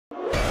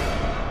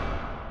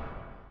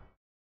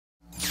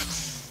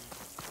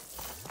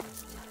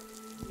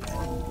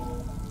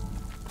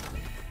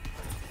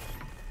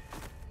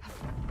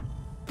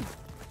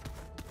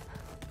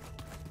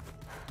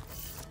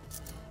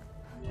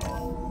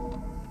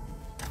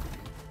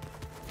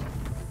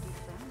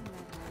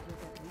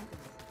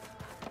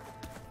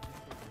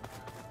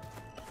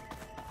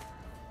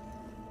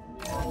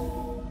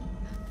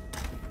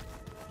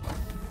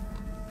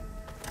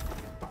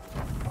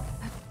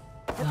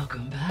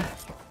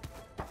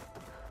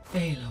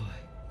Aloy,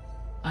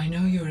 I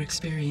know your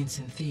experience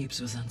in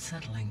Thebes was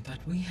unsettling, but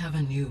we have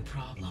a new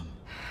problem.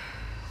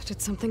 Did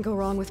something go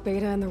wrong with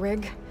Beta and the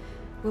rig?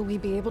 Will we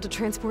be able to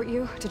transport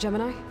you to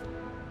Gemini?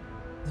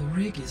 The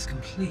rig is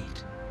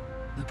complete.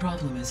 The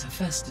problem is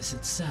HEPHAESTUS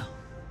itself.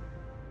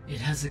 It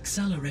has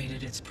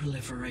accelerated its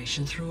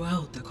proliferation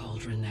throughout the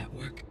Cauldron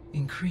network,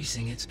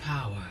 increasing its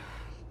power.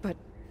 But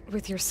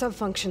with your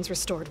sub-functions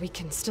restored, we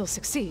can still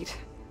succeed,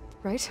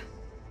 right?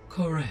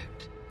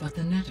 Correct. But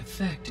the net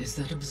effect is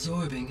that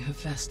absorbing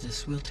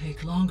HEPHAESTUS will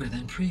take longer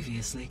than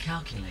previously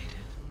calculated.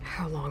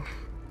 How long?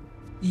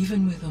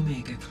 Even with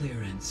Omega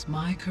clearance,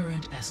 my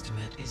current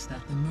estimate is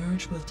that the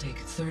merge will take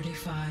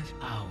 35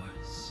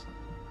 hours.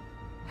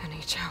 And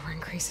each hour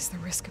increases the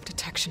risk of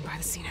detection by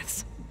the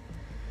Zeniths.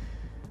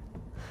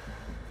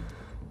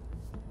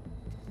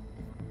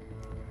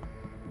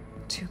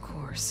 Two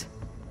cores.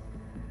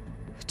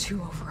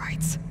 Two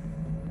overrides.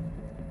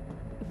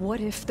 What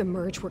if the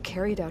merge were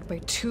carried out by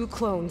two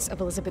clones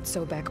of Elizabeth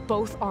Sobek,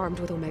 both armed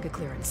with Omega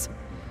clearance?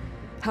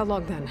 How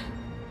long then?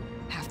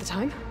 Half the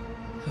time?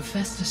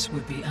 HEPHAESTUS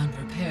would be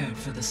unprepared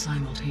for the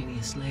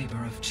simultaneous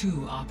labor of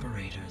two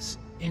operators,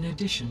 in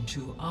addition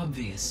to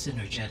obvious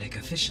synergetic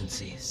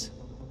efficiencies.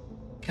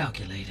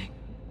 Calculating.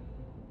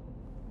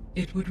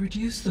 It would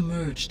reduce the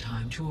merge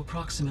time to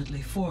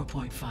approximately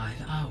 4.5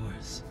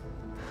 hours.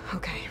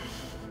 Okay.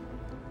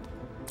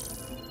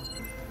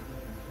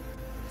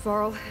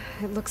 Varl,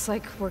 it looks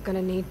like we're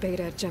gonna need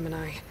Beta at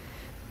Gemini.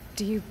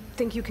 Do you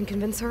think you can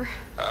convince her?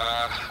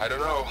 I don't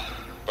know,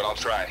 but I'll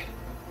try.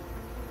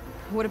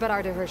 What about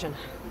our diversion?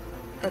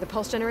 Are the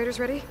pulse generators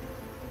ready?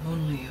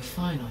 Only a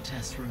final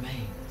test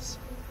remains.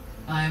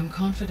 I am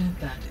confident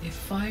that if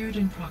fired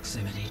in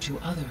proximity to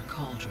other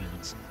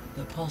cauldrons,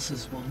 the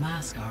pulses will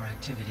mask our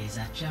activities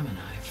at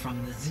Gemini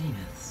from the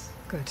Zeniths.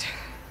 Good.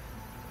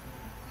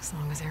 As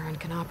long as Aaron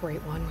can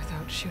operate one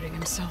without shooting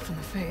himself in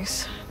the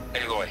face.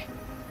 Aloy,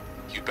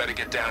 you better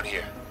get down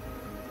here.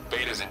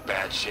 Beta's in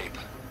bad shape.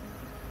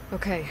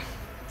 Okay.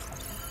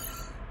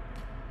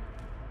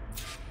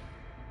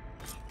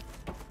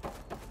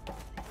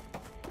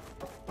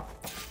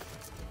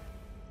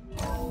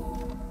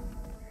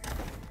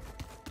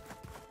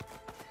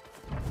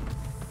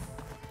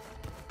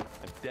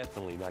 I'm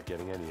definitely not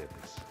getting any of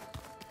this.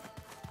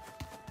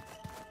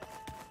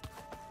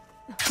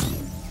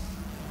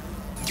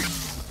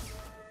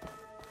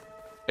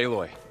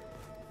 Aloy.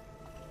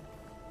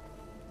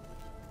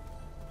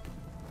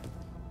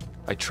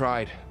 I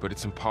tried, but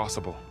it's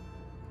impossible.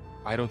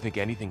 I don't think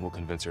anything will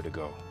convince her to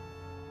go.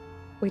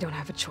 We don't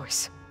have a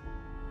choice.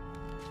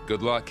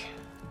 Good luck.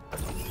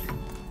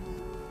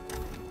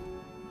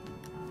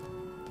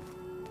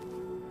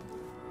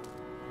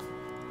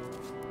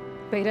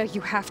 Beta,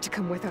 you have to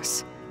come with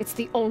us. It's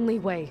the only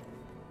way.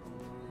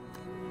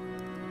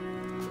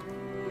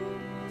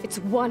 It's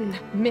one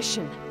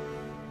mission.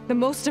 The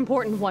most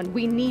important one.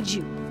 We need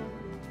you.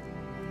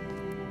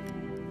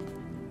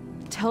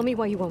 Tell me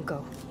why you won't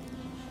go.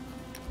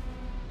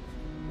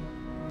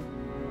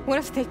 What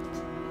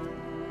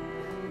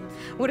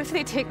if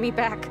they take me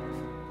back?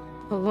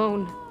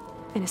 Alone,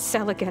 in a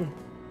cell again.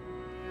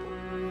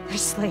 Their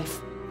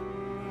slave.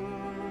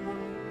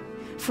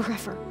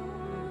 Forever.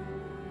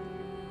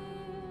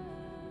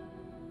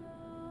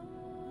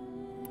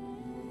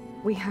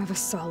 We have a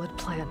solid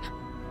plan.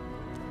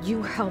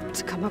 You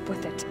helped come up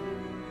with it.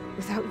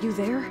 Without you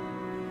there,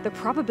 the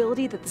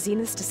probability that the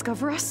Zeniths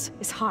discover us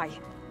is high.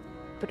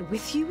 But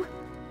with you,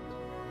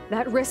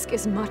 that risk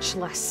is much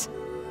less.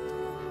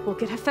 We'll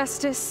get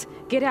HEPHAESTUS,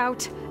 get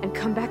out, and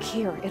come back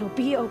here. It'll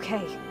be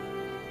okay.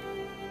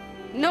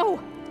 No!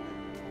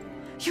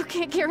 You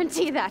can't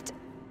guarantee that.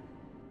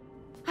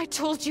 I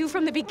told you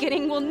from the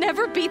beginning we'll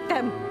never beat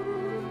them.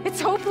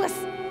 It's hopeless.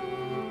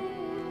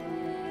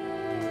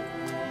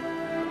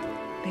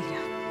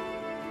 Beta.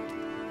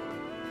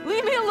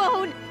 Leave me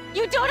alone!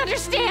 You don't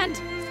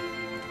understand!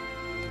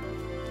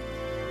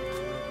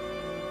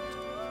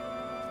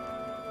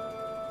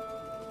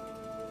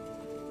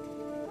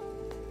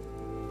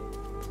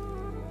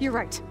 You're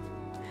right.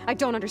 I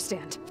don't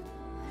understand.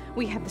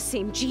 We have the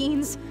same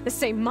genes, the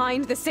same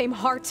mind, the same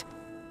heart.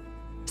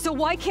 So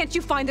why can't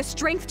you find the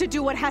strength to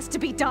do what has to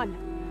be done?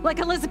 Like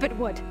Elizabeth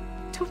would.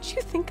 Don't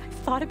you think I've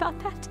thought about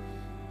that?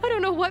 I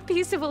don't know what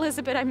piece of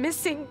Elizabeth I'm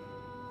missing.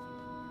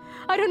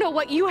 I don't know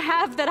what you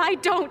have that I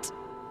don't.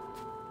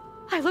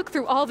 I look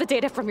through all the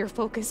data from your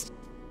focus.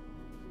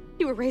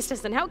 You were raised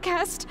as an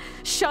outcast,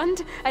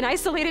 shunned, and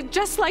isolated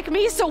just like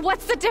me, so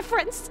what's the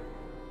difference?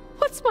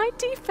 What's my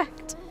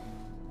defect?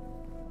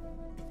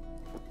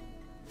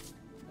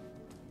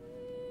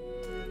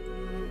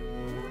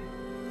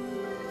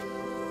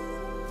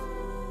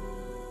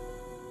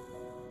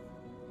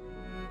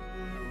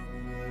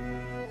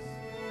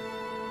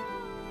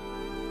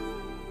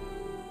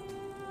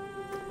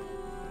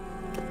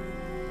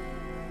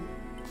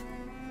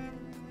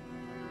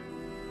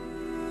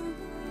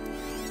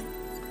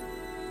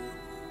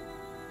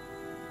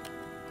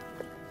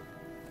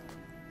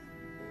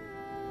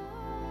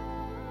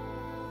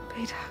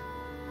 Beta,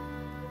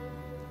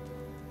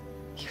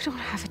 you don't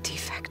have a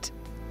defect.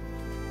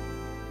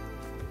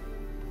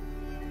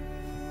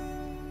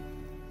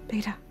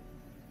 Beta.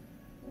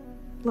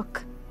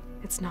 Look,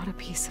 it's not a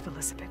piece of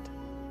Elizabeth.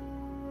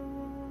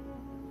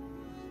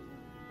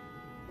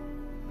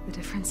 The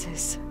difference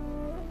is,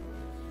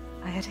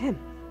 I had him.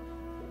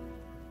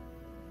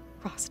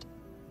 Frost.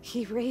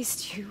 He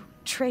raised you,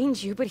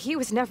 trained you, but he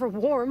was never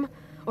warm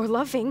or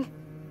loving.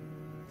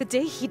 The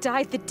day he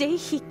died, the day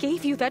he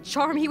gave you that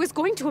charm, he was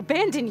going to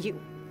abandon you.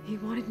 He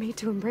wanted me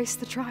to embrace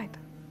the tribe.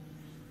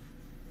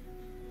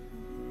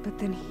 But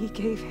then he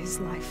gave his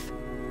life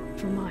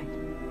for mine.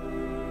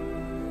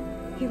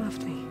 He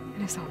loved me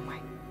in his own way.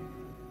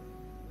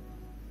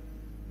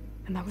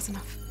 And that was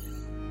enough.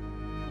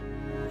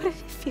 What did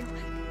it feel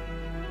like?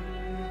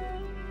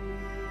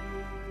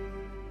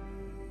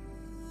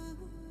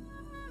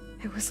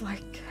 It was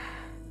like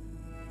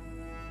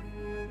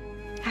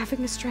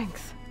having the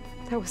strength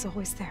that was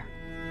always there.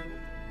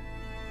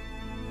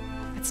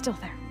 It's still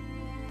there.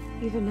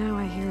 Even now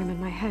I hear him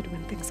in my head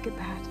when things get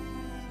bad.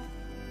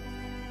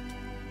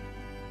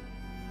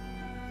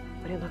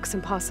 But it looks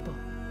impossible.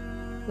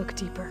 Look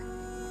deeper.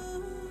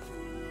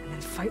 And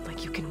then fight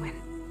like you can win.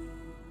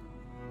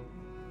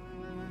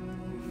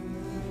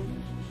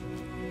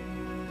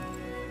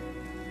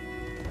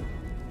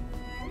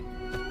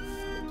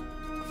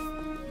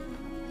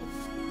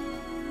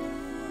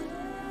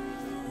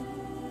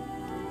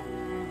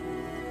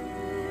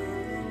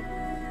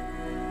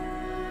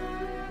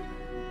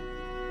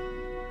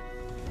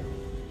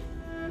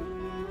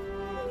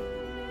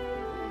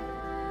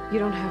 You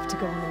don't have to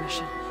go on the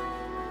mission.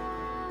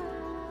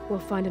 We'll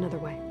find another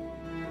way.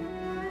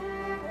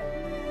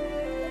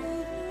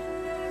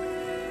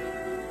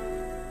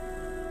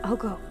 I'll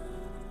go.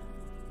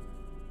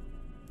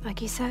 Like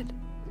he said,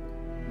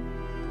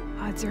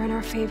 odds are in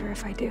our favor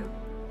if I do.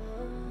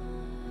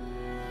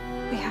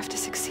 We have to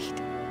succeed.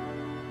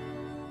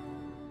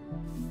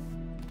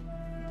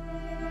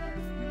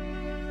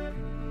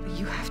 But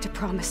you have to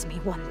promise me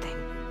one thing.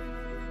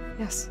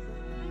 Yes,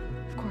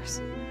 of course.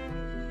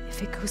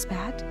 If it goes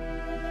bad,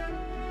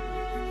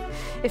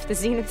 if the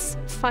Zeniths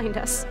find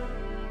us,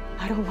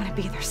 I don't want to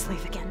be their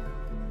slave again.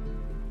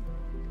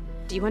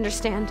 Do you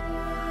understand?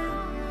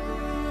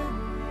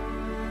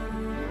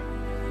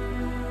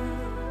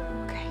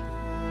 Okay.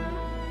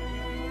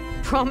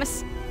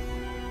 Promise?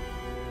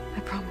 I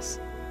promise.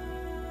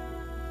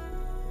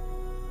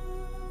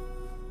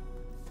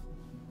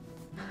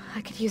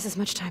 I could use as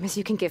much time as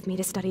you can give me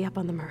to study up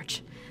on the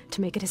merge, to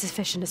make it as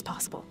efficient as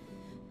possible.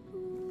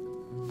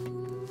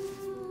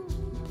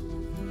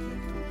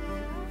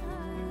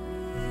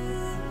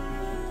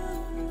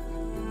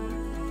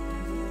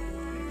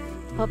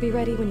 I'll be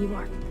ready when you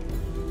are.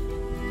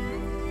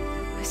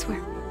 I swear.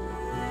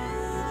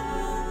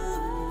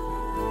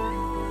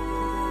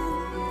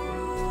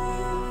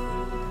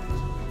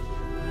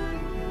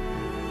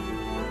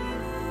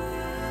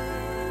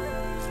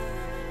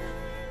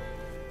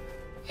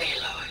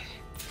 Aloy,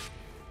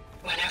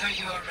 whenever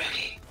you're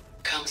ready,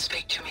 come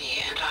speak to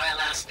me and I'll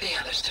ask the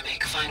others to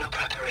make final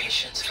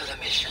preparations for the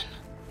mission.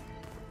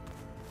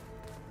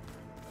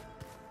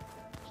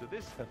 So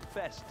this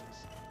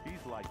HEPHAESTUS,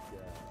 he's like,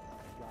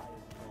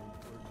 Gaia's own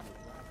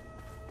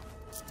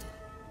personal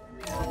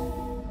prophet.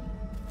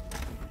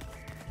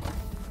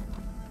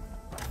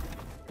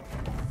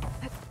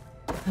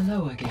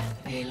 Hello again,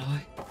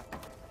 Aloy.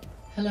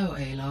 Hello,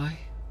 Aloy.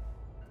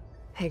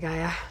 Hey,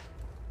 Gaia.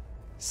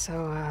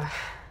 So,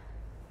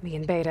 me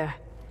and Beta,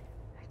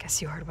 I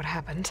guess you heard what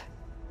happened.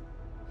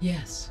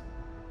 Yes.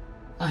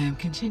 I am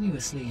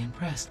continuously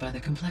impressed by the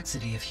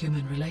complexity of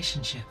human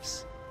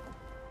relationships.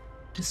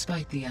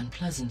 Despite the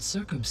unpleasant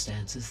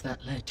circumstances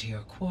that led to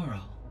your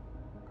quarrel,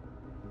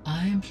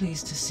 I am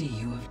pleased to see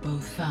you have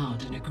both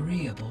found an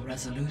agreeable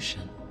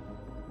resolution.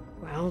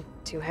 Well,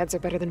 two heads are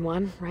better than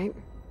one, right?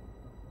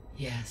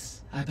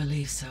 Yes, I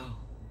believe so.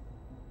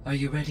 Are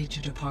you ready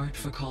to depart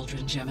for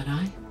Cauldron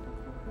Gemini?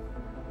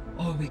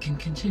 Or we can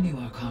continue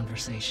our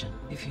conversation,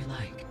 if you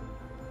like.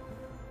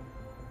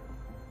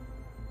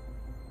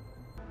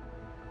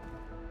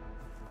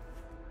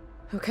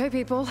 Okay,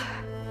 people.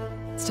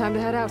 It's time to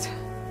head out.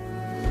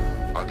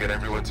 I'll get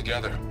everyone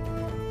together.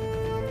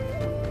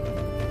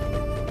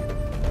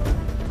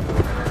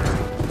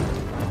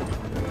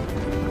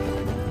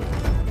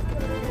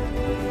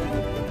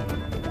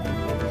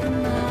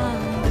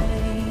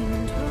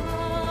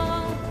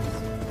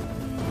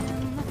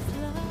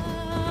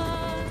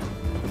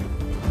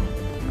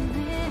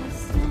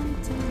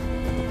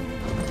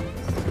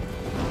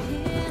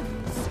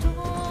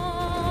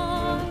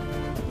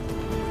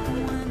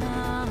 When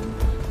I'm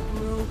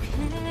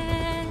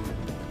broken,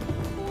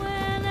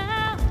 when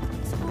I'm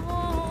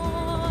torn.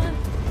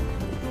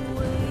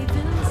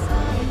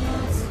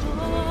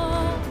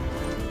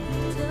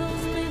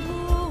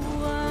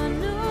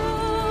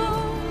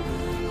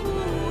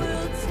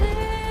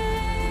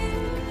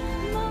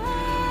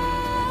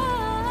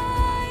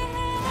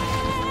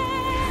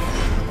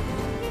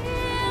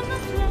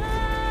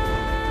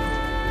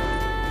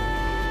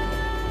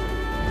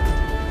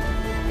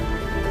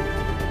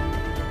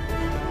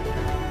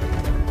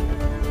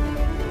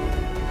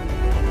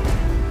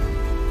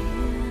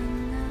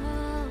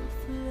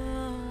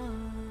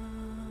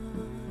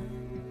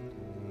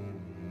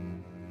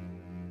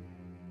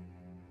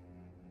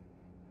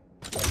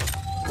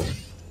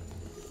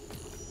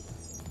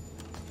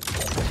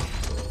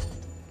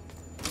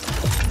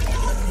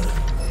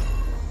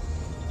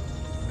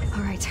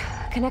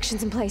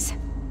 Connection's in place.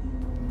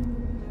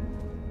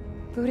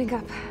 Booting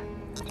up.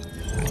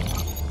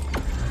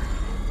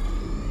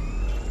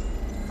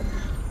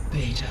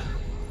 Beta,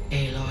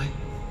 Aloy.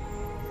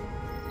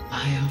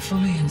 I am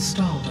fully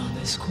installed on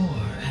this core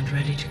and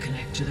ready to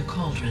connect to the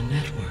Cauldron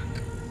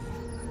network.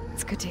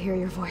 It's good to hear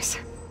your voice.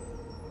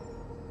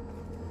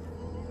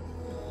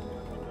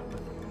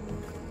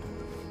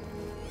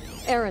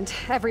 Errand,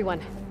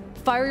 everyone.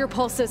 Fire your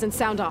pulses and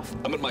sound off.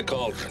 I'm at my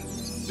cauldron.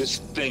 This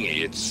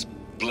thingy, it's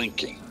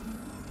blinking.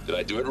 Did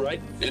I do it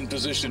right? In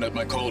position at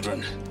my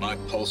cauldron. My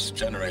pulse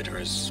generator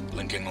is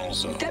blinking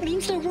also. That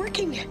means they're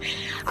working.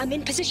 I'm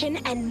in position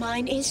and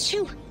mine is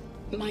too.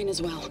 Mine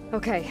as well.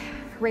 Okay.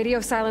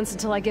 Radio silence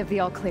until I give the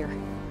all clear.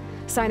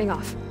 Signing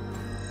off.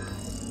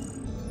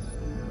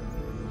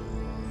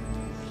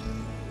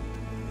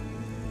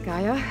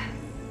 Gaia,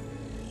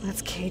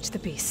 let's cage the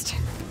beast.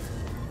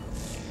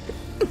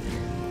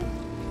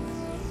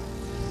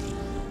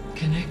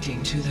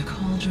 Connecting to the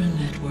Cauldron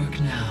network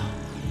now.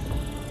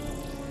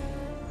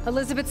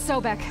 Elizabeth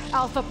Sobek,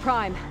 Alpha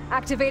Prime,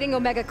 activating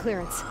Omega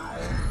clearance.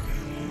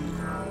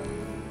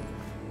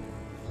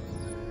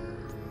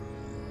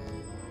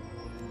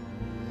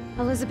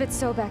 Elizabeth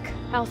Sobek,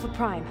 Alpha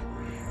Prime,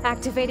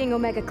 activating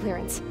Omega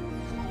clearance.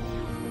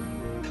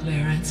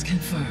 Clearance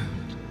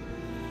confirmed.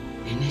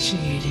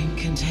 Initiating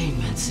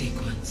containment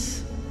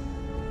sequence.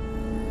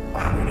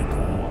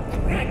 Critical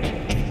threat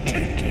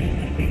detected.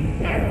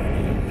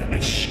 Imperative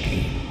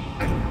escape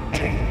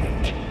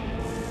containment.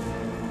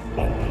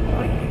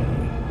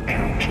 Applying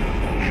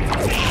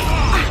countermeasures.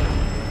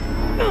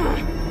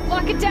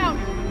 Lock it down!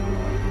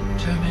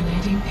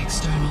 Terminating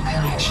external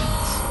connections.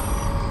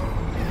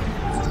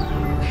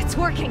 It's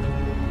working.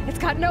 It's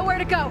got nowhere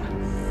to go.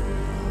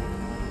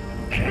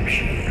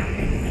 Capture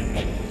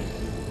imminent.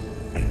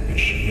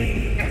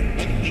 Initiating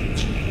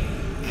contingency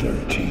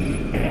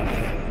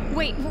 13F.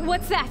 Wait,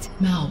 what's that?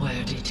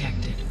 Malware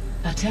detected.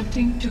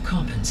 Attempting to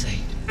compensate.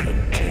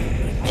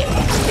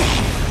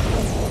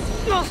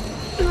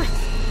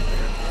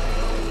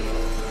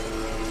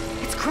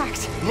 It's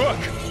cracked. Look!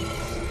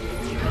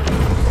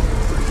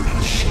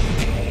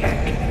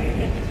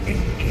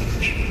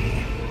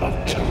 Engaging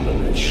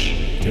autonomous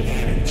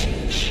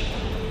defenses.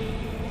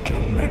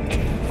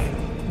 Directive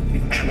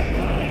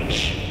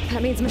neutralize.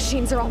 That means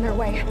machines are on their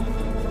way.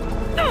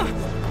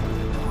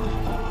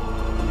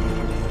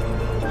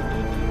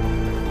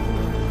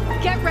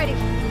 Get ready.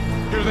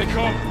 Here they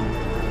come!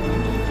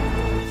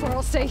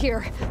 Varl, stay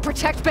here.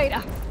 Protect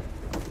Beta.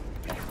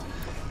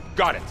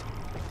 Got it!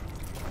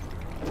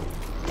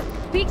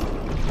 Be...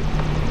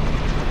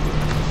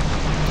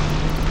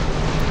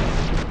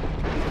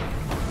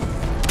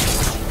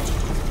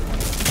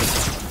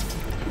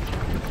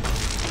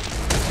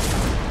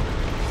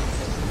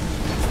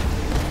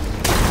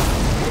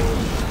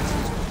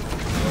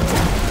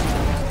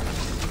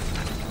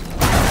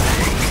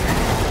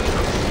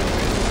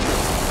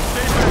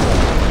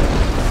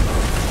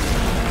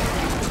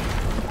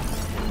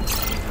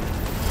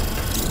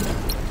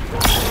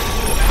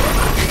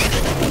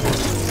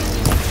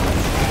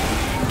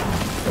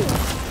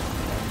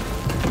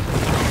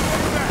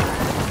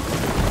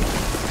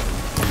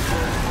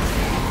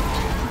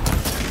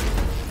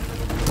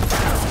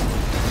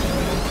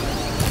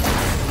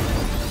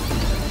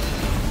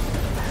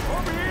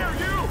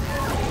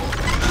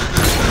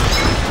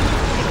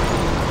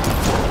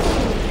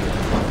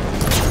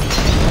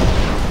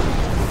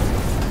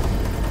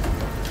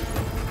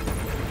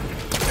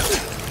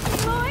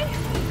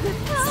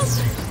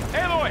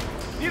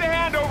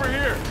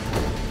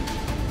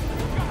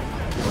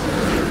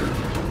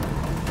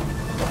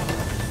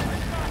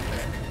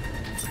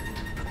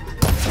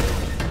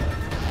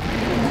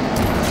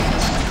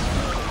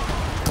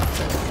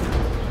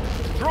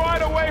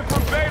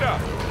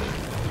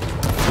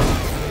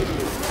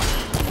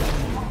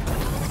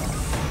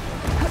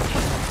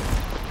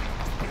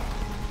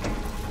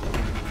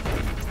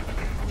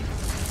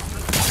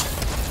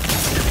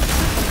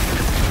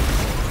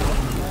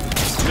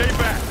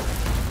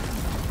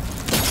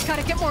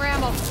 Gotta get more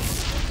ammo.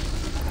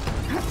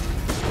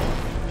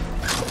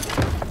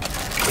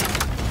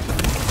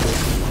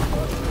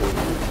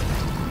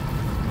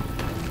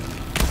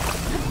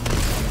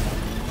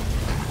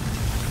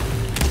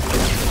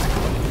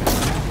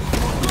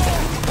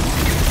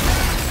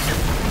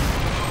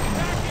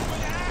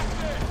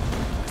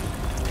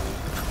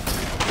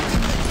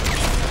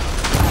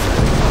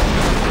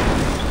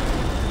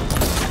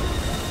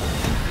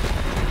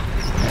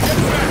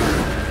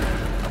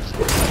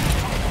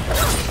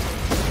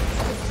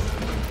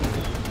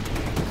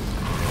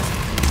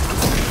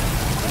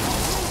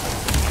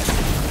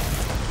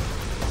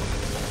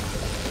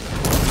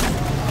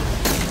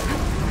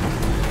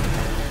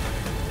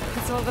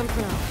 All of them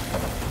for now.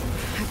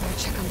 I better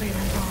check on Beta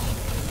and Varl.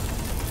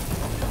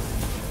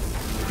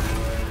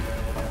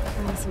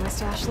 Bring this in my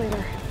stash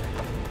later.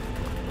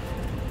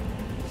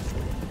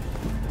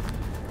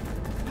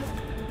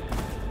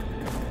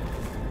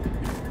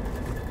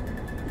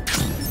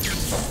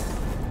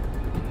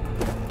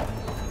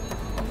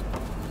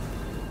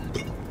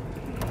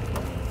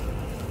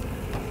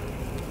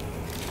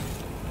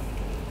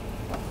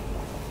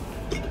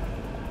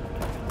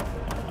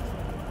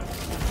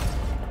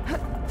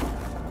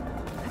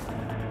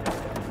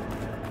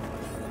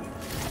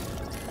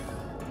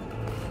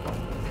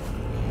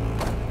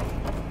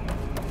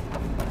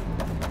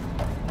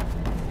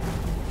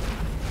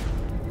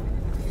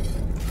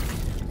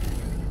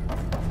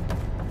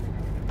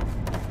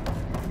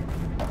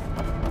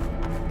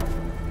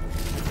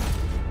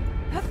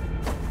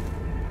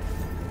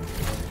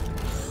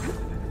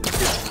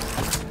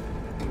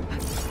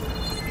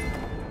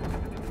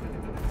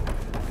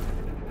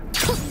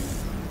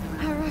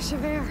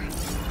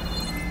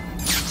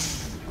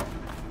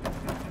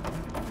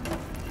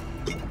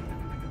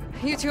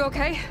 You two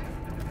okay?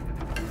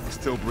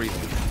 Still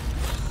breathing.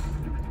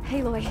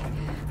 Aloy,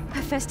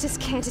 HEPHAESTUS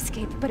can't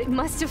escape, but it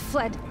must have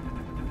fled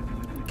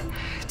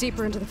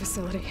deeper into the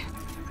facility.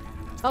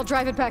 I'll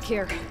drive it back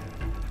here.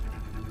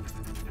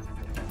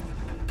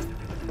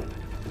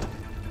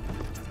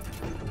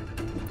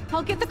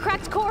 I'll get the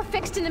cracked core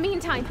fixed in the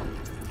meantime.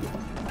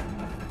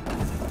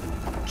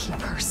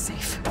 Keep her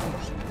safe.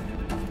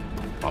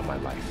 On my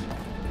life.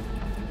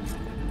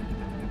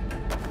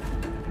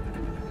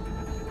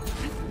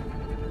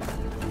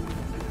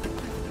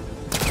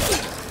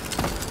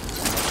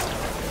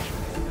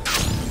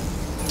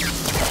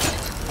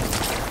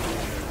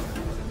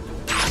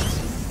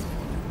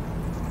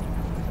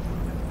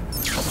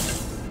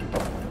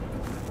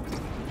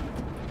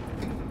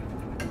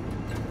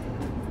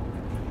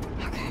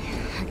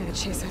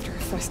 Chase after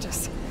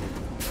HEPHAESTUS.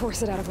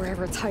 Force it out of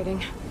wherever it's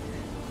hiding.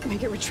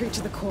 Make it retreat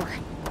to the core.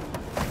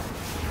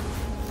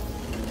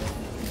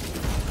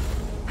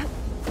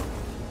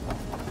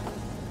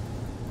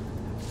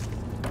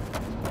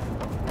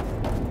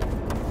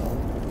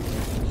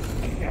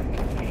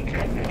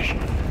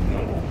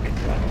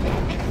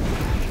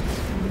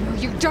 No,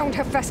 you don't,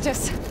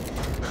 HEPHAESTUS!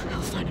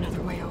 I'll find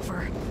another way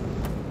over.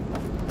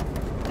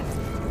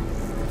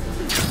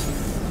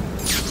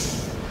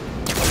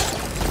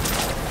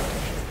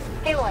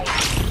 Aloy,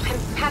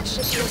 I'm patched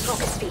into your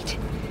focus feed.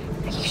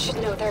 You should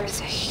know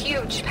there's a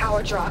huge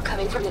power draw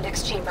coming from the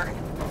next chamber.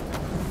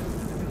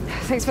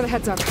 Thanks for the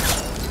heads up.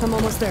 I'm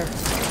almost there.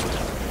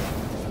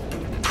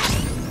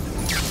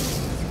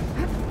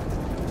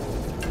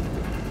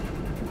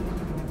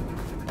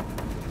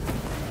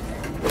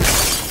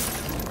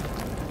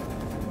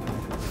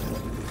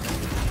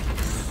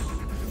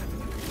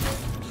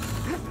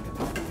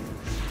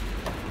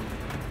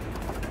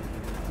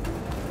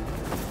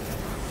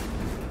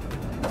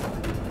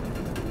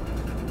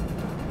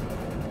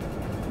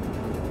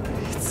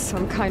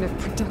 Some kind of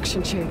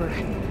production chamber.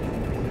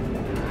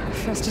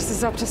 HEPHAESTUS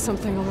is up to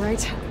something, all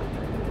right?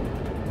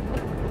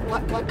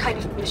 What kind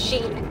of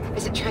machine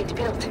is it trying to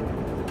build?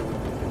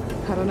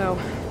 I don't know,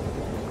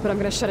 but I'm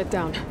gonna shut it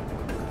down.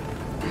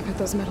 I bet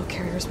those metal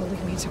carriers will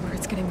lead me to where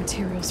it's getting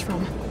materials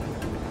from.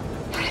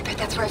 I bet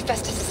that's where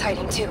HEPHAESTUS is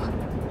hiding too.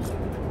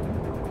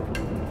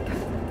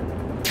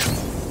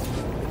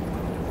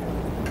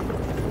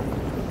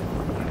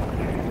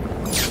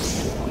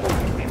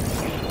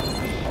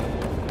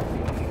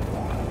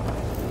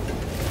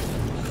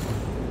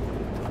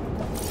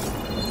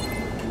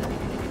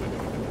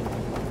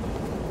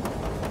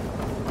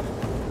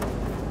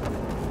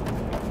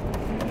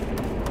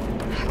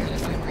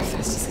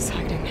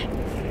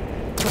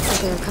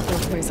 There are a couple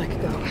of ways I could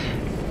go.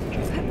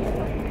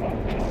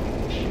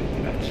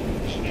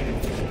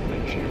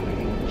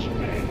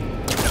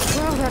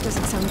 Well, that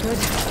doesn't sound good.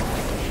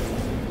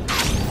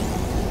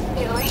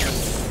 Aloy,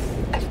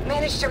 I've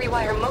managed to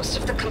rewire most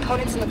of the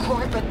components in the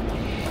core, but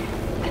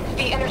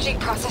the energy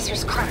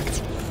processor's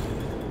cracked.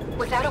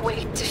 Without a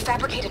way to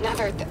fabricate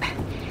another,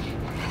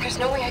 there's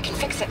no way I can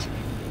fix it.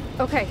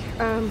 Okay,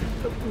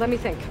 let me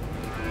think.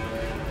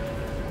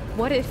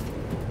 What if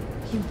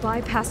you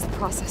bypass the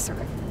processor?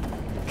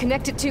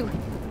 Connect it to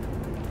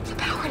the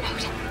power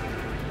node.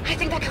 I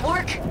think that could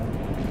work.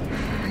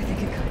 I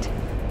think it could.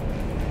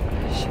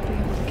 I should be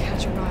able to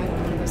catch a ride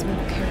on one of those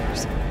metal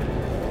carriers.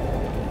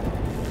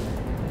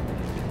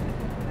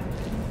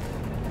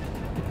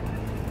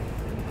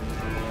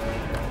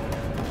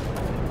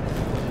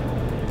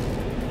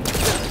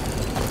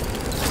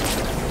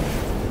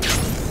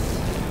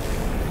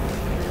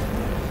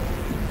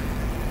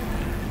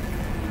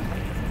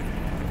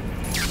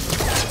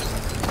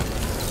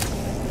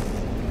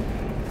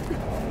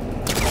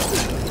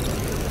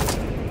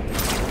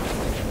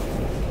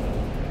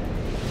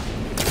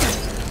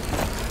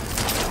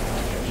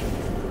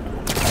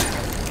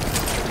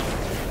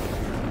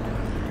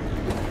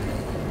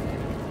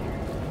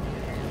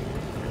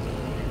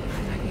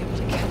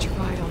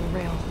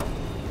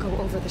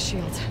 The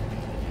shield.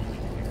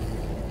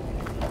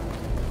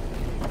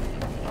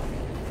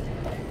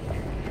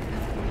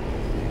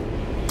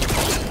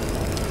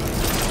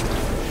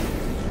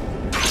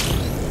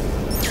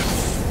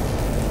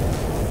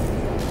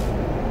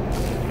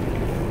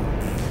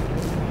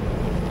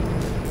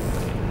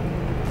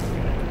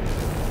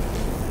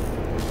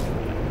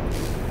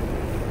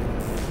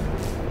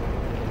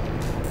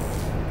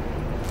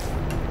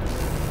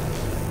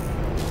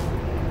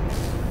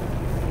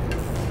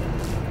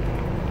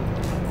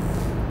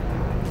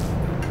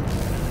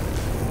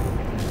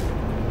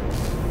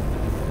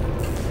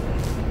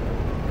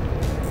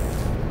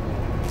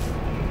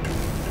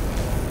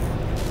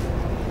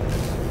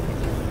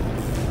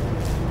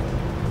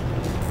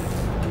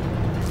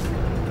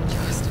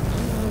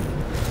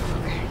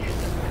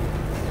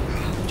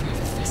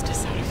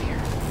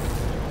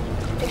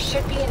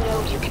 Should be a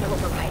node you can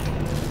override,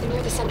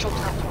 near the central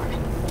platform.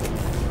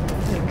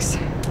 Thanks. I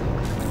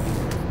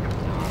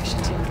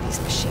should deal with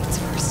these machines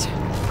first.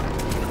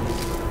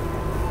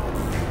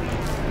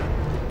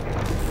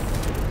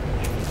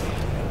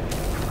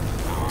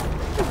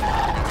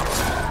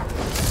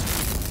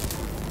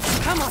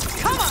 Come on,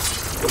 come on!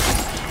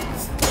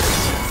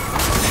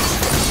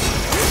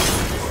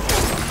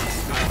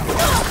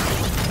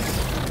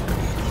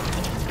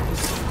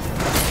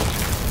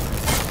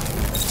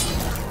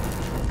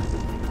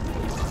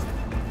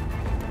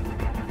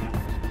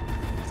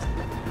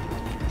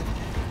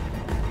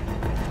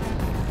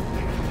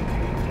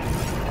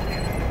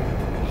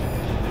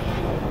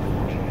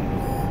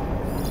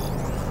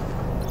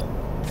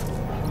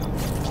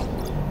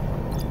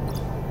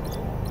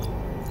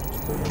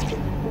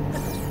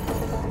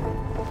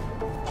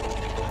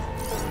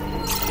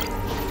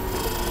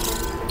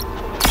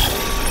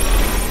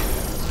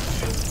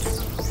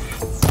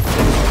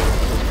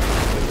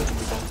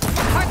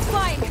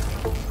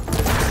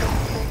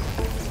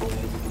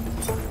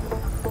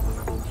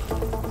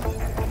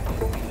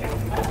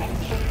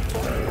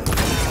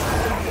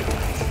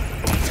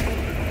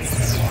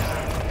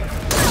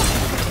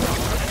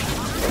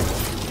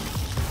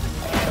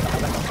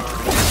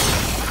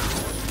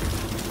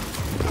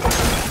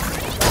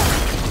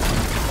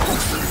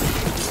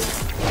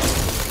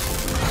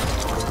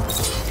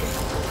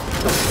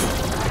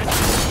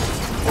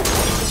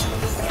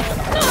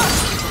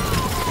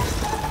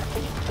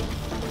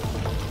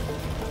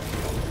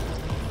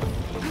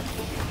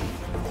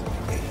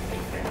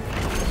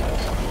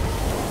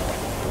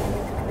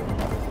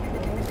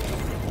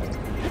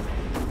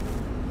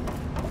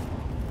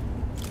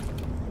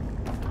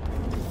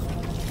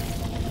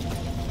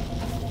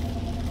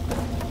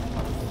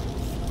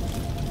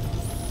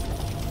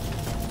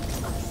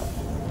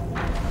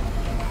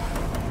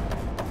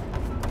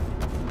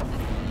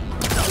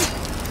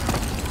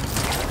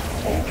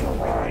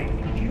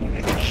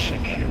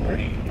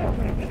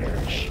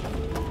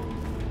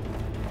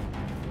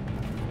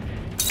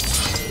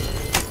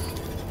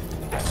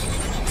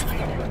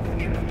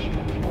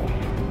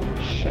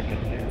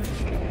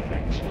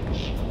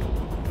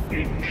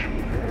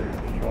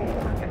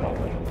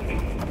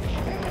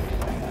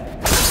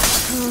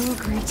 Oh,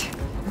 great.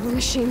 More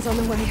machines on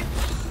the way.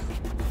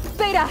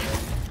 Beta!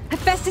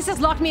 Hephaestus has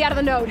locked me out of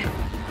the node.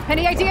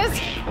 Any ideas?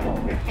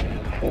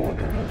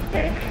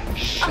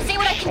 I'll see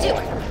what I can do.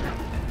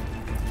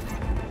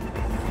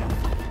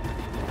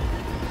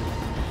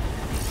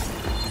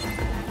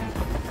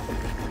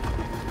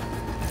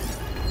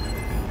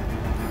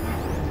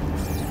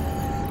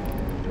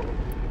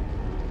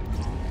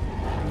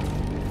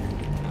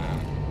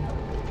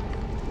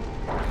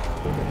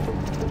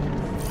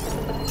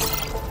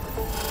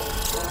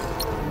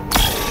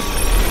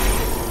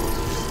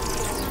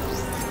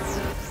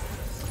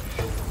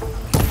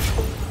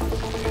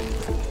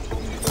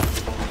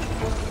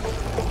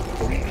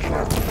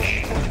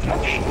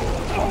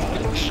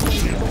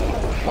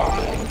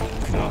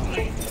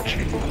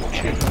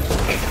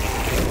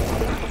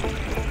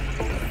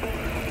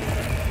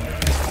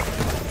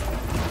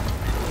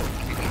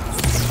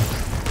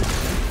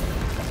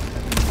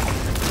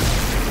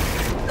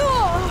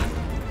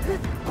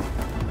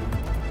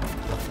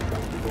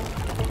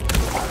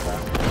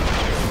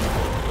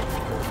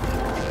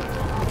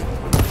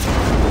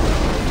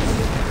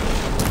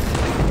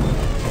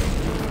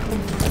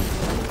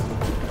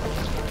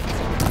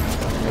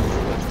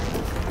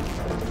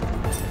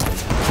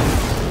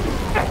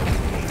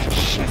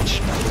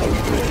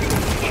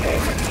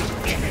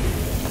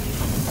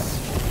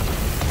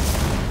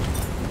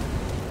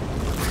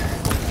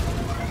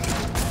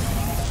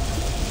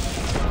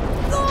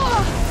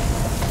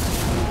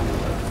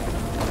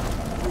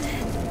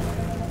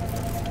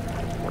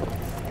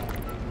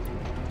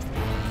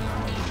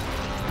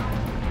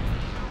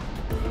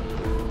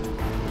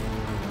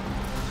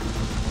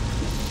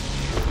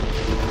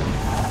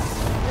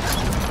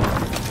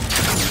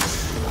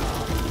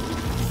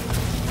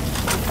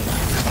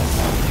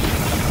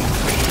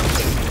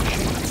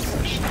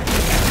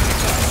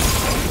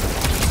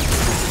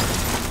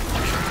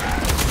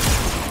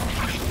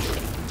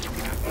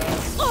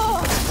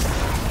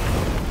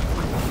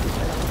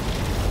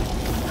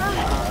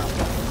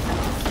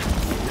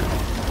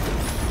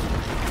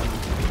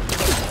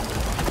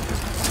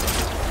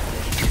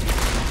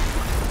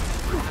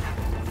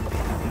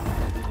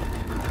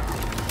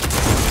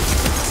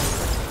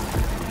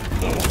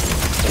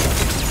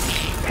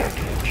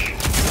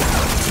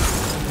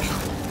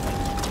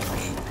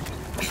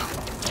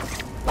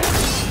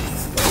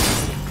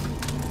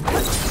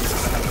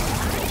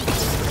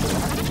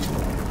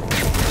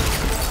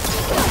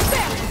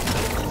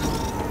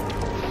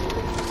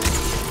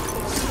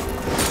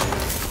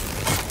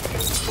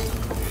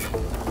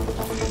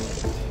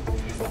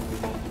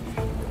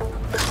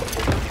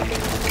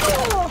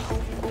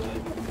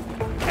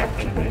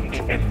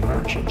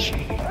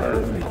 Emergency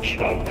urge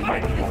of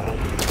pipeline.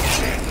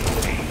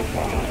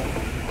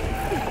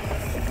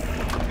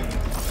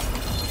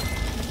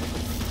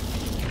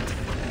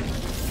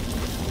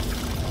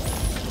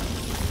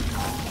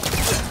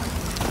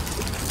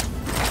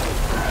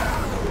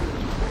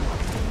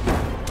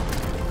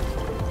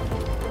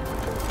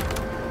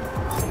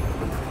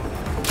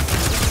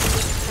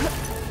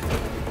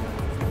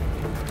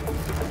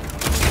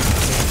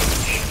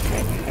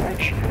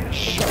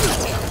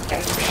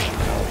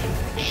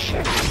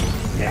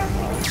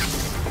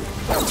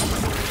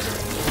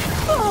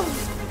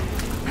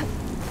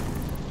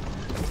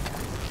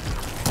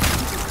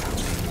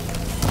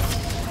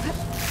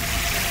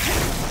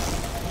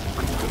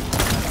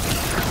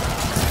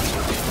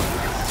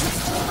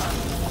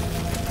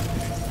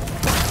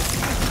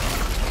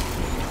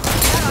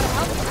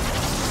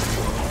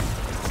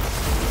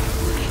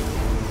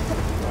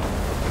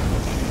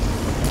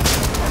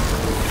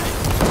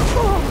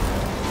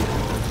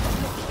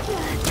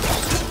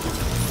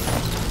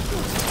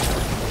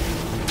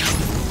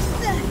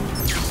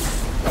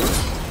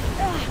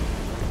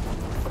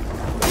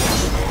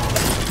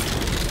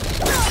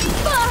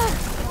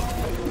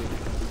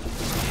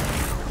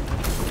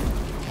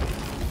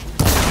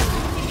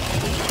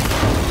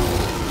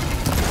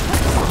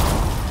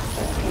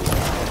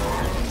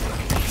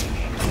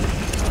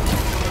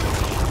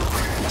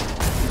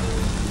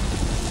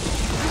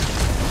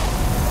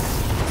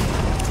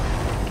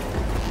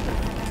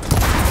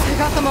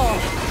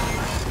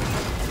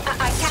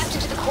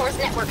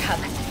 network hub.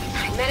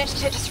 I managed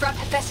to disrupt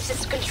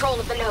HEPHAESTUS' control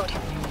of the node.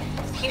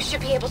 You should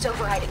be able to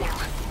override it now.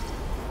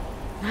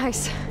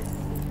 Nice.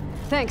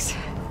 Thanks.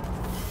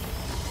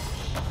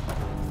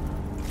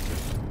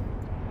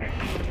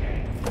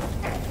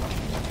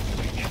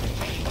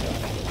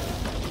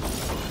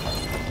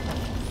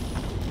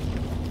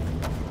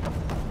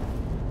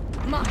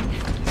 Mine.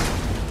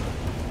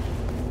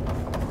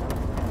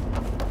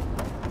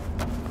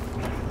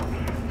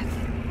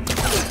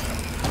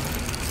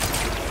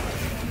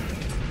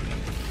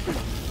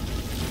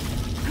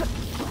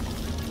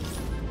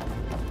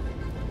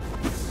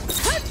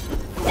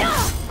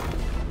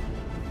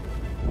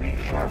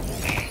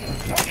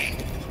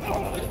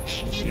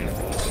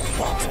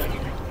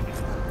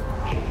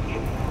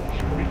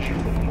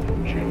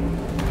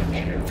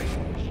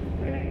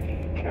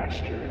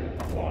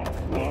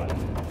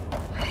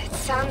 It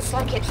sounds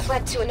like it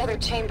fled to another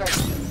chamber.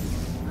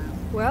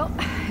 Well,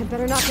 it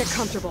better not get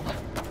comfortable.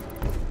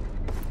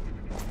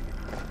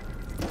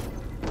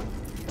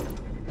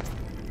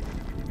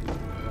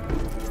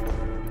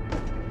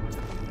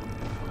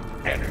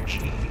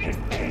 Energy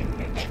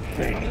containment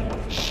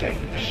failed.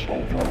 Safe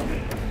over.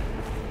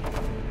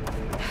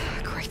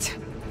 Great.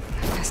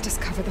 Festus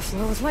covered the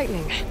floor with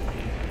lightning.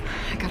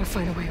 I gotta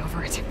find a way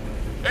over it.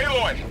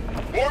 Aloy!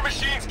 More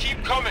machines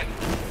keep coming!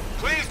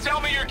 Please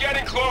tell me you're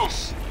getting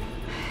close!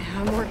 Yeah,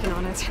 I'm working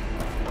on it.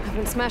 I've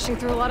been smashing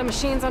through a lot of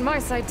machines on my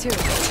side, too.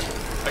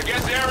 I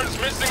guess Aaron's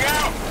missing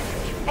out!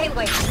 Hey,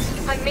 wait.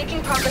 I'm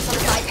making progress on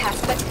the bypass,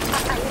 but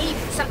I need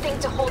something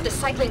to hold the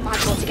cycling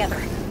module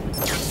together.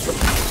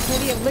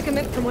 Maybe a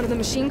ligament from one of the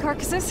machine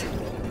carcasses?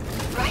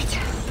 Right.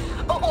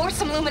 Or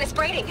some luminous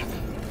braiding.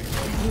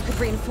 You could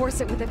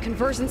reinforce it with a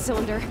conversion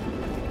cylinder.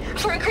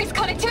 For increased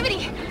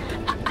connectivity.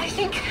 I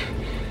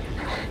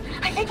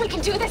think we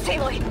can do this,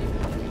 Aloy.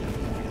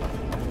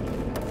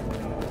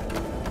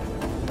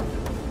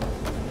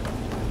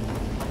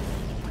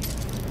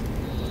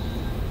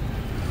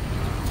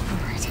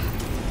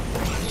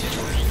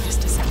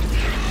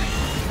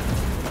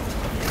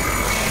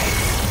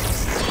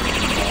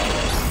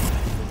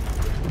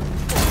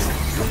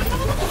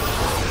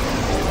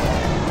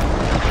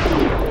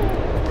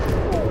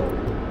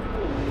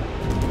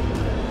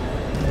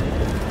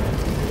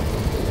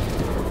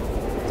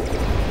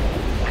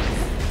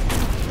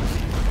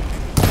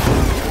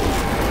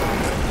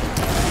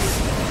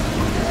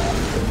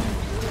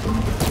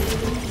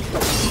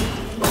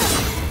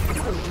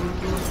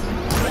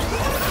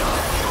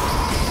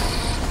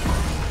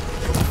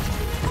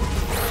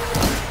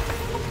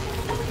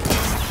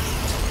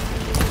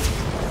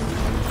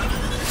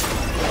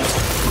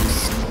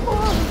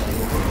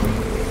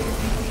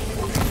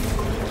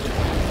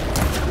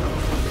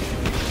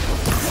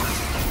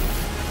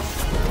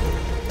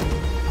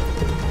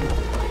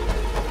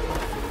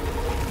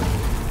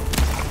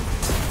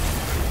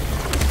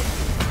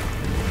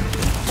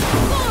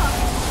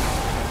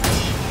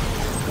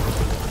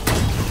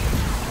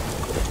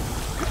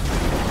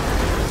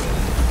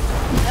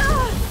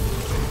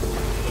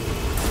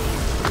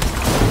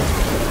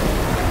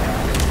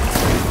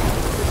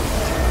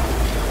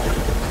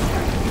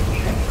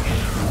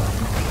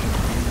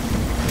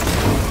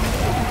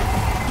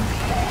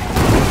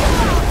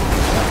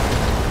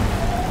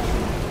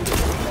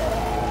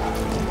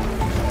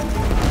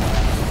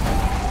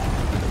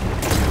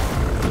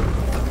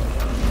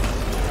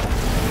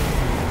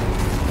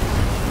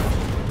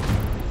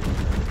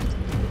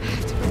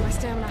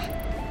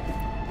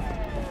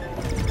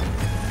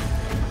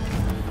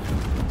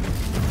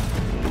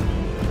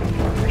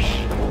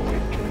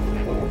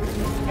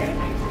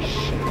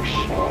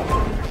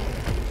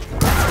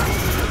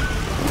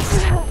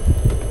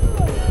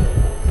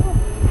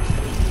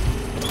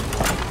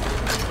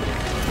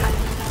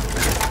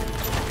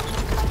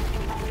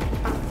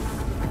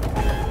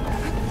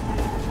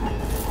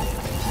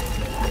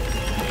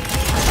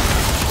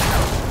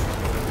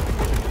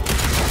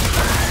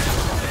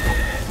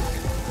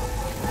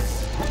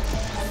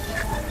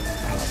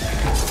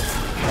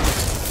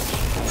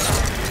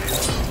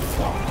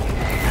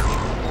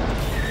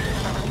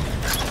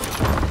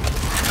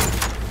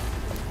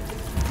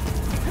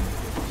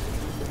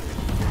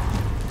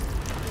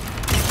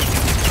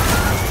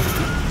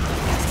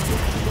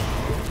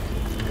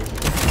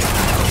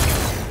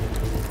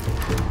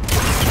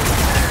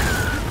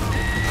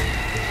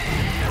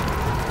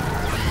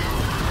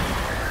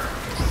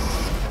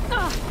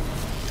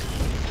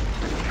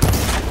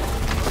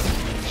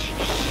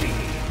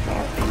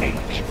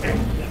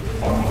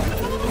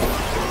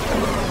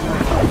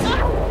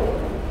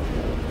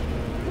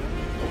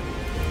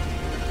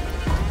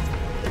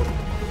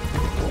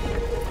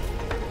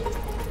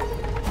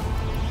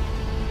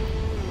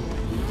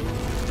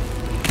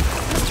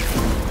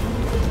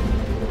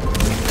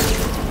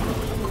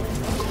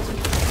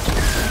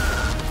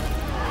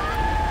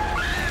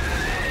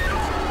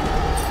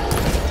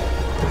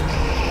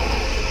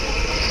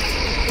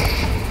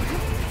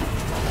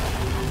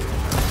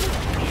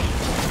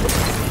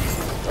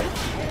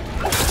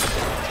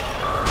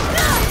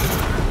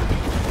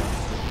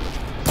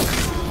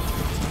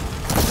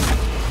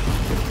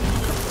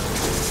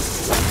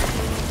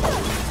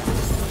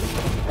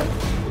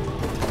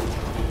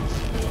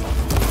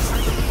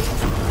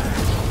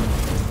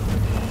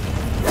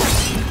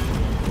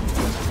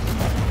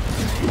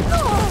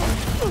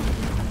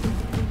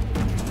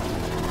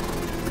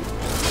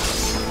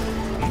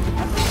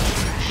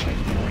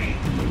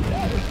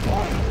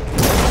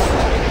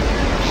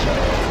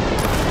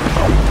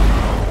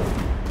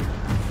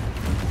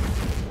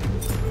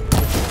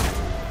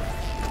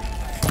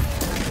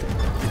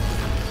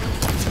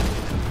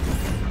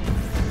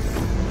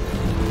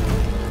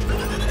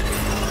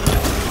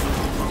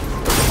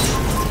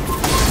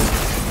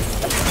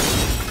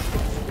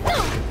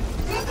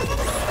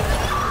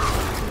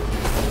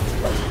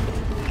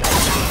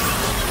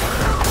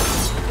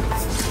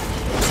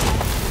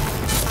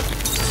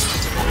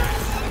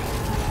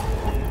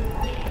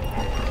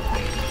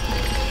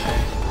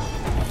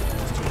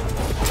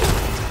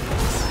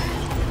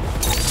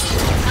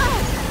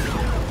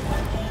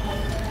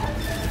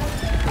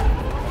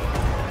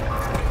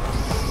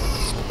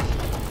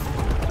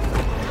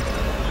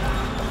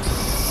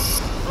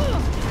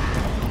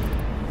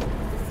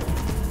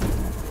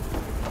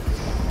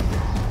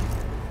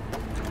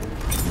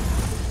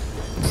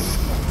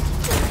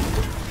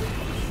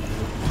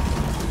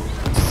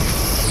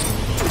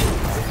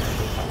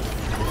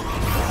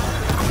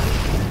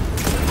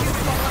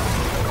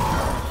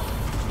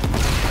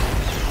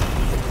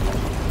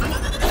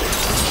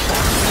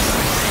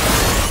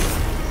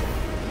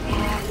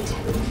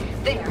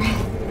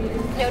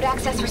 Payload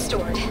access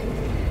restored.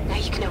 Now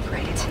you can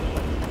override it.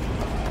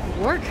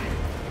 Work?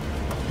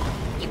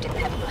 You did the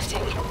heavy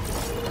lifting.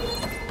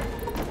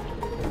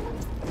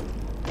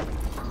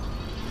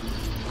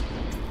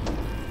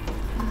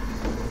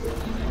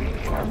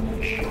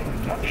 Information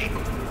reduction.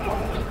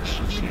 Pilots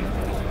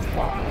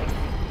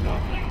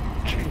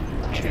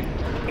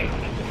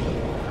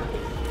 0592284.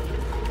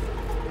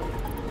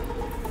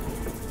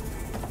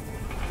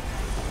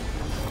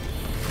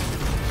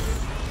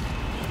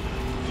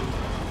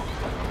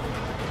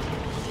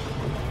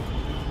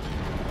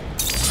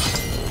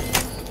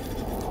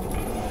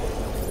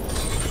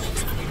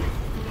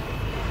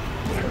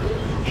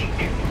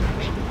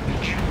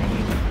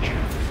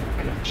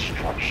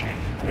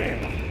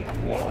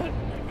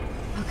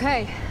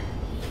 Okay.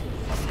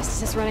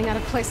 Festus is running out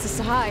of places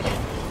to hide.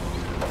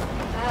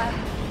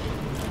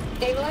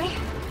 Aloy?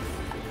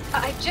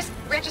 I just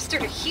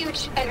registered a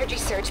huge energy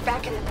surge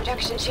back in the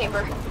production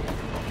chamber.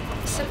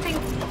 Something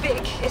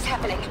big is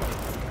happening.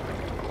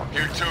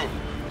 Here too.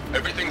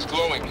 Everything's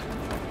glowing.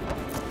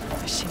 The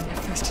machine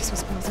Festus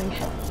was building.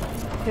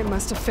 It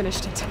must have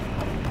finished it.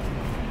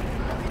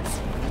 It's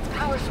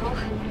powerful,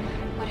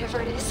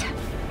 whatever it is.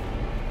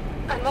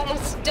 I'm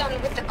almost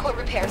done with the core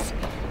repairs.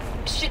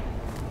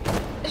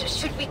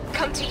 Should we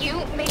come to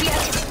you? Maybe I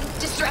can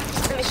distract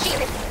the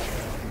machine.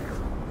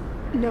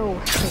 No,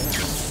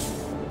 Taylor.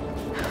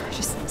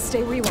 Just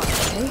stay where you are,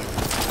 okay?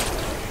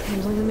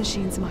 Handling the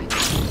machine's mine.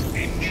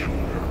 Okay.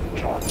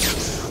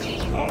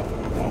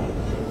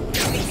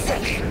 Be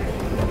safe.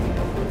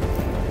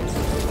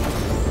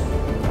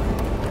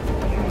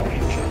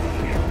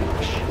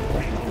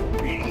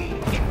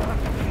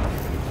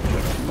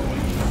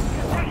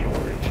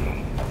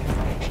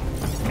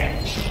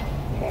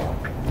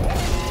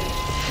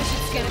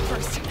 Scan it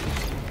first.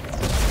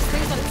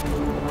 Things on its...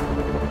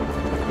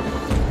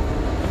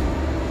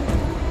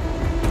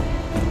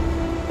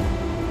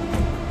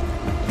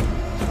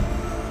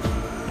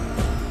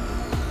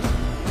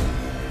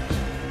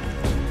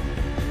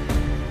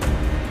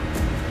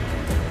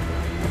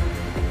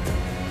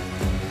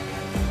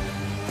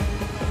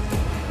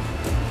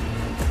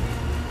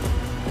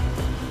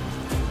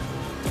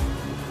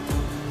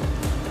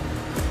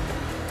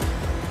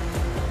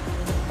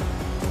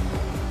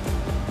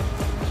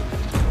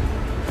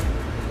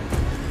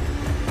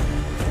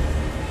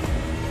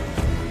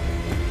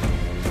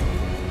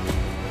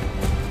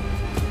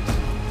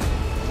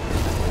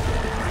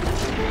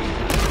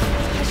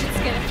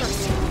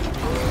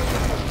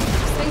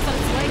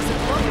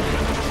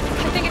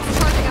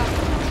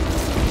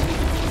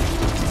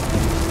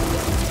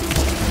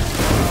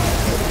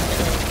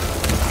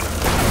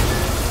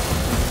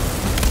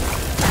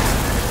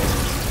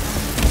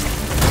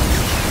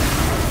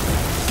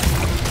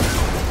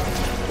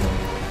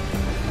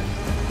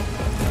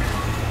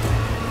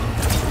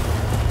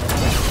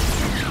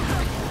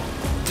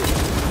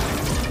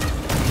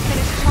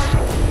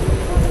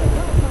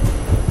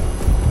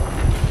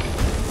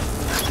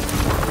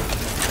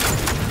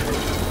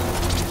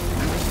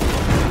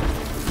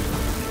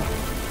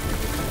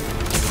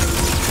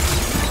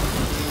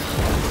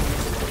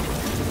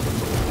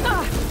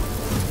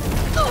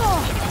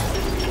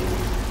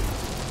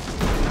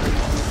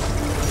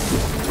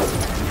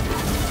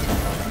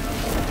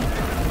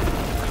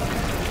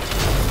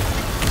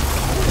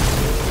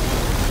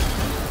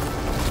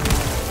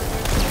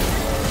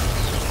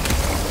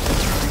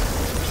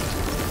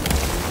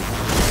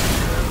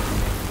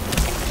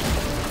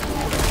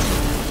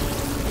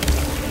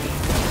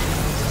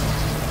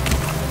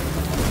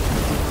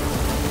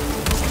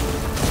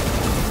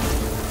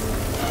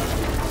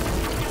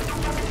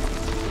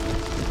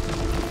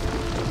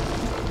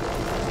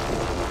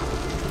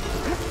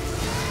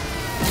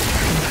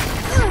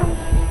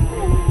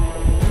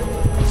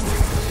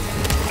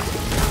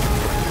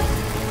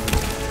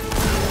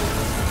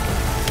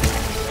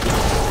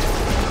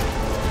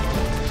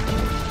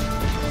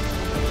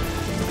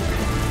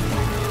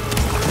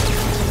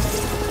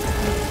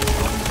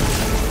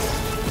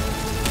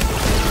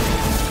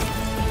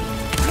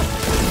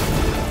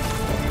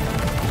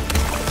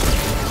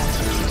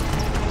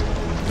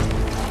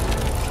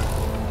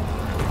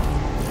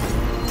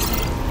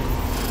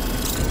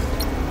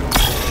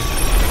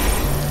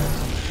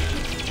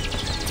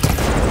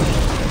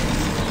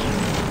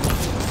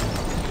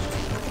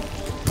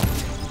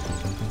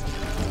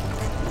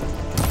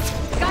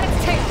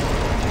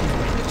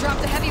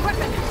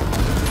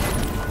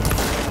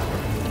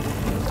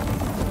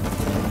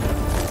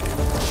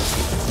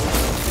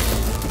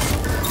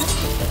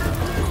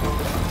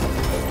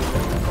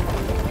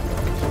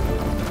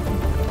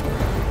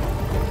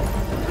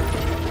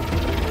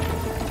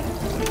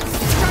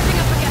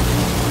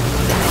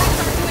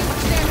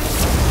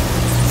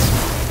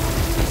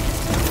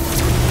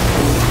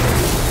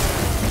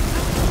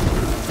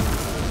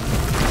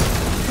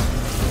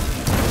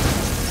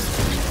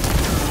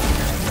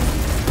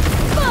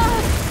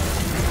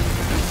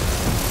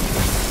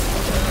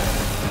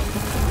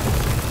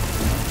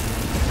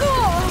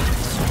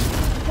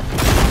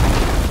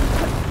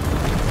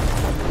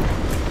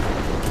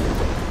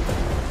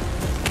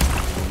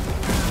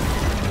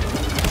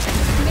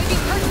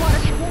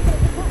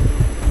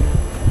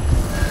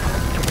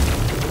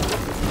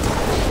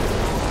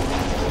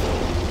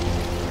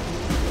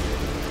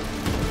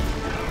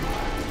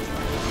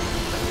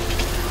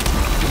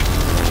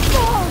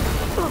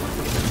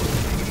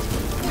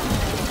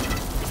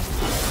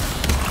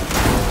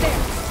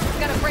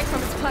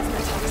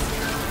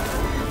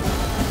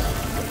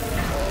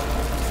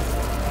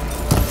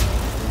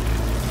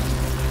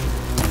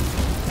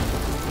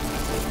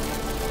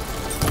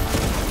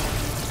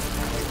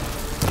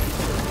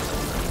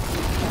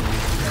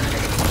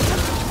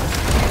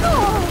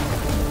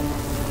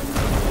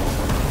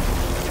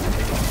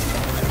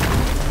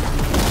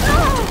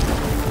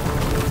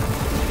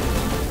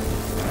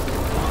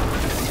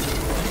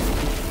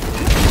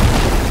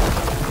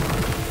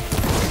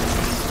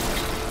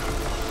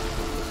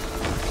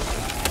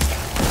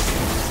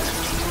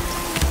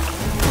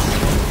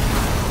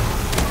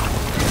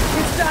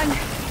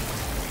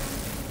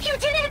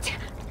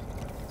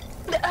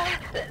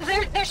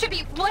 should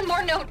be one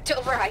more node to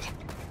override.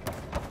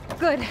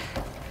 Good.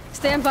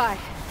 Stand by.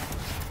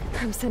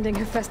 I'm sending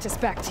HEPHAESTUS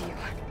back to you.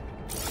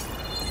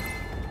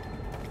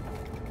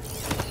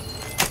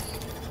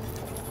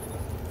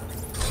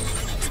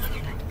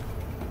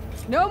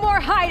 No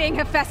more hiding,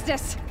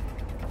 HEPHAESTUS!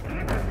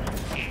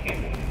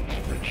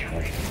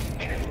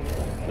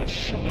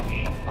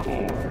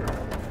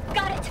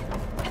 Got it!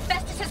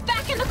 HEPHAESTUS is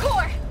back in the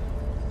core!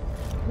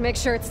 Make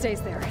sure it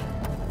stays there.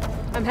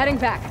 I'm heading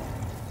back.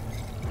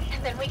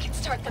 And then we can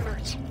start the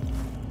merge.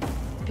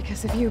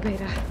 Because of you,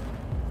 Beta.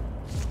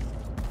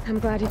 I'm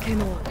glad you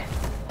came along.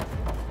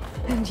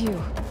 And you,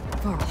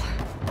 Varl.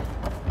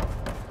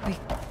 We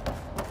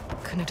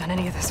couldn't have done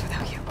any of this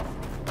without you.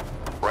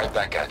 Right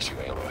back at you,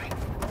 Aloy.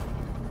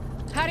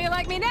 How do you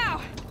like me now?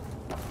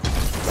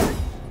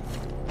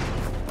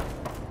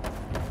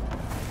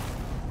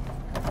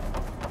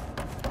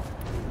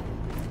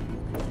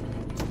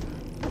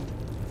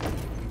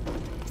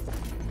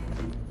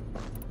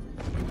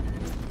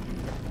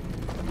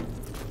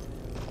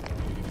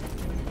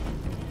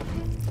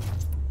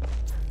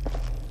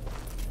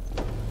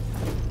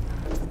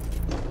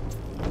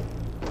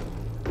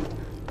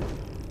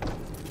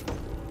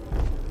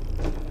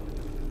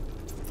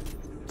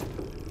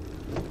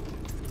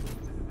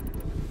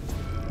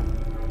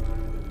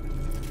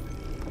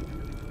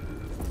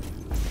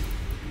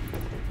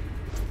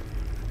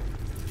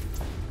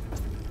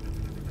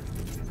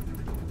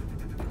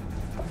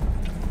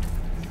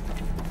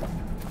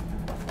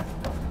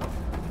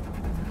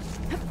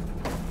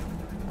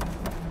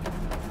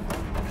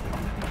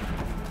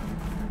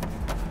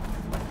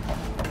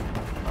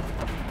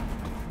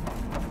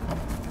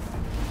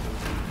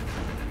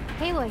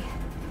 Aloy,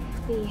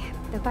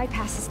 the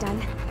bypass is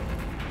done.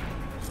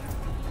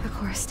 The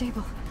core is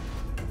stable.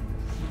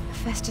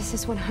 HEPHAESTUS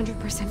is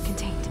 100%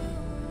 contained.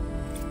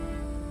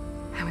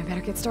 Now we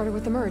better get started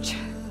with the merge.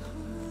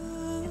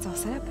 It's all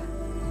set up.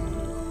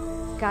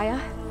 Gaia,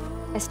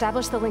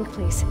 establish the link,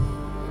 please.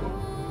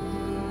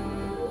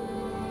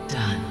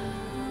 Done.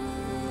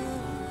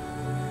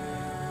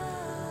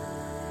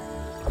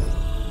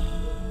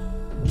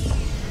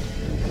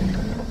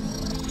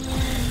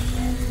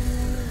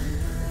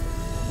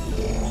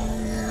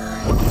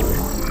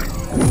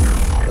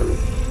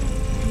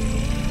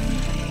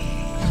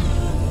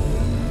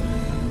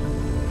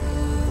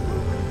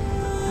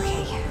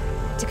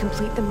 To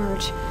complete the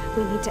merge,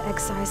 we need to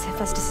excise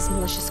HEPHAESTUS'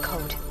 malicious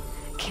code.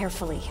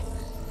 Carefully.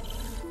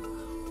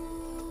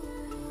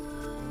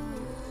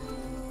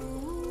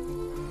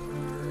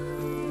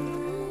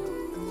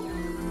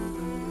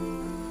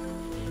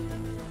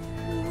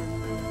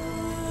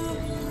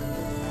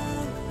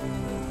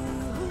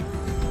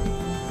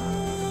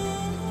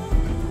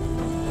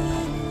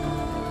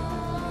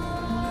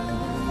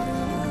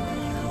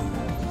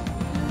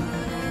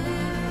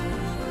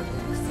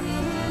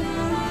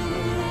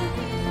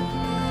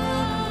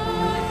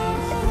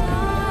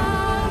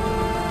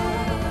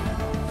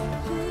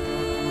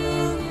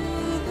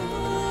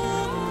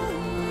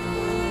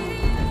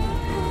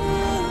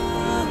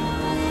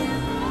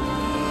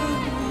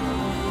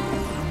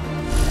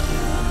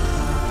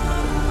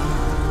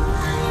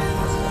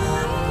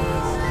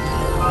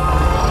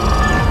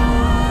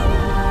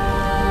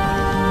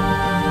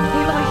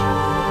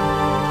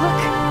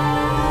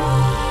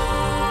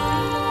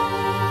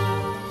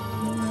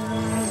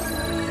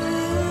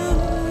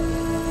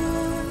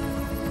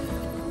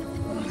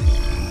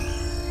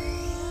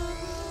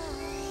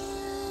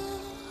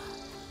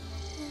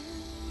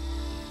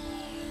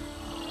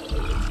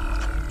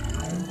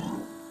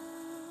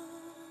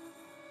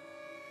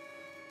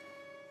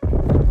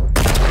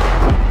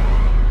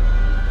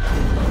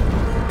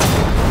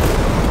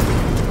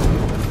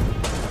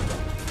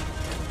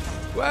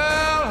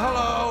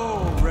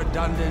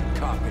 Redundant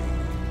copy.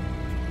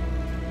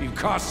 You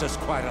cost us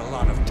quite a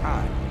lot of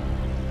time.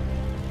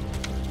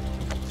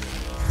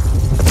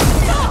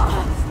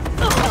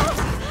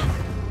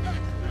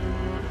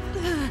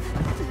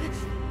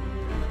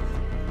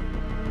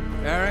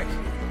 Eric,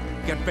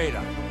 get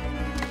Beta.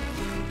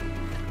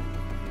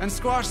 And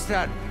squash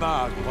that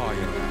bug while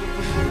you're at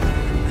it.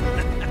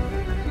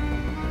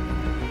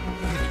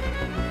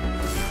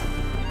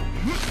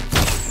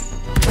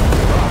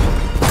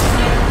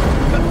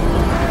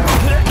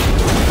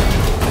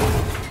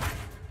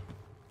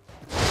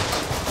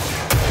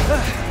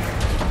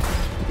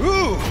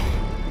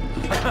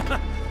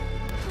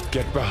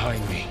 Get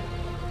behind me.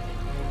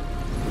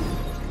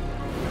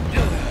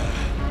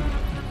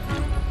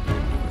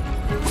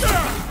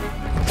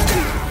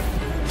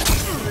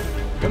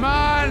 Come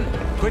on!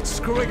 Quit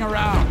screwing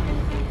around.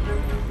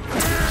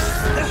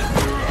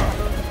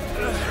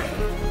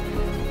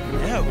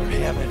 Now we're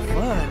having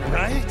fun,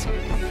 right?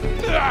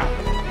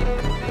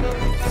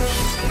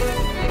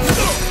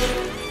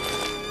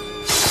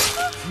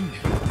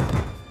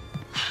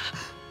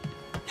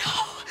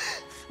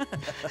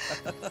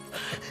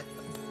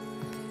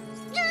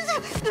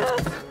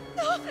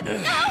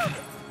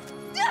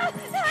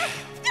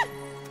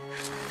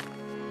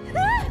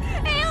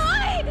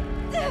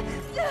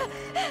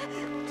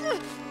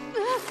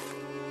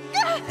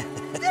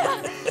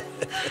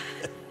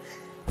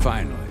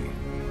 Finally.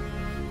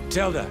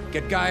 Tilda,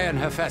 get Gaia and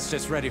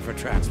Hephaestus ready for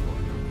transport.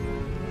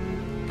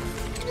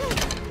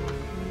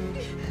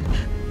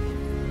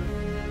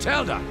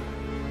 Tilda!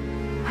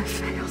 I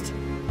failed.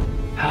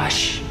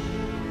 Hush.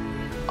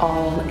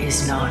 All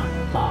is not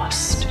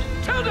lost.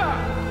 Tilda!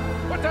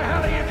 What the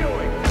hell are you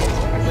doing?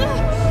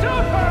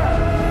 Stop her!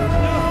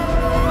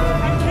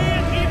 I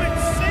can't even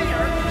see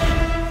her!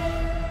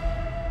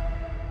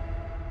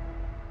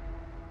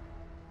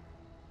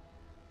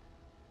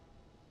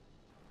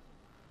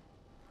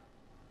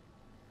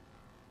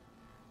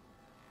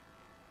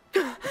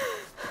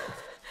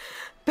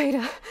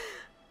 Beta.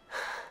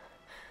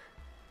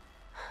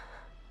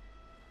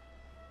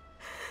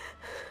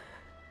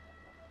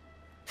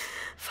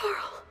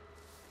 Varl.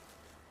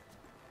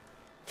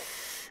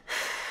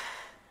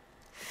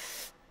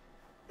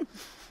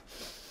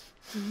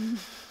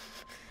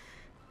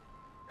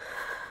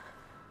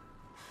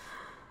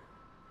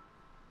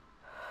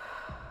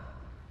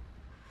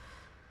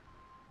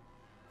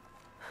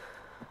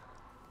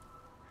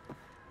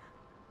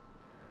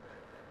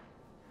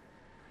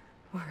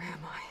 Where am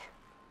I?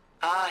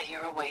 Ah,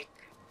 you're awake.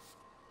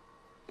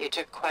 You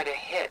took quite a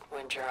hit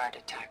when Gerard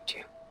attacked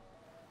you.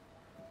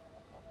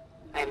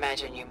 I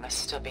imagine you must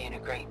still be in a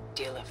great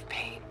deal of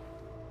pain.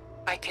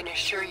 I can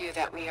assure you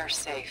that we are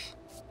safe.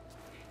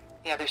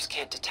 The others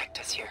can't detect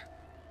us here.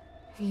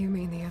 You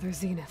mean the other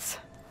Zeniths?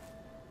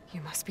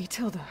 You must be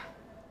Tilda.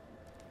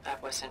 I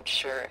wasn't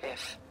sure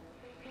if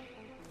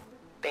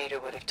Beta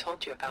would have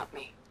told you about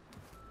me.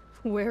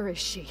 Where is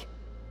she?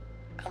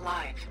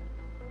 Alive.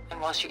 And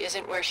while she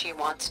isn't where she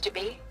wants to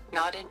be,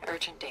 not in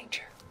urgent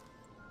danger.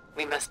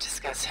 We must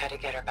discuss how to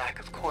get her back,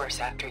 of course,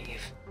 after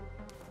you've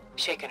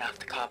shaken off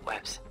the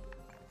cobwebs.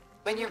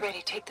 When you're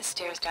ready, take the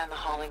stairs down the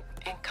hall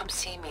and come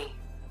see me.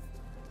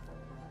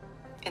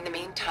 In the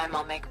meantime,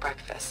 I'll make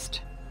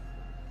breakfast.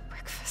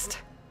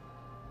 Breakfast.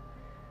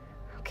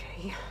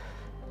 Okay.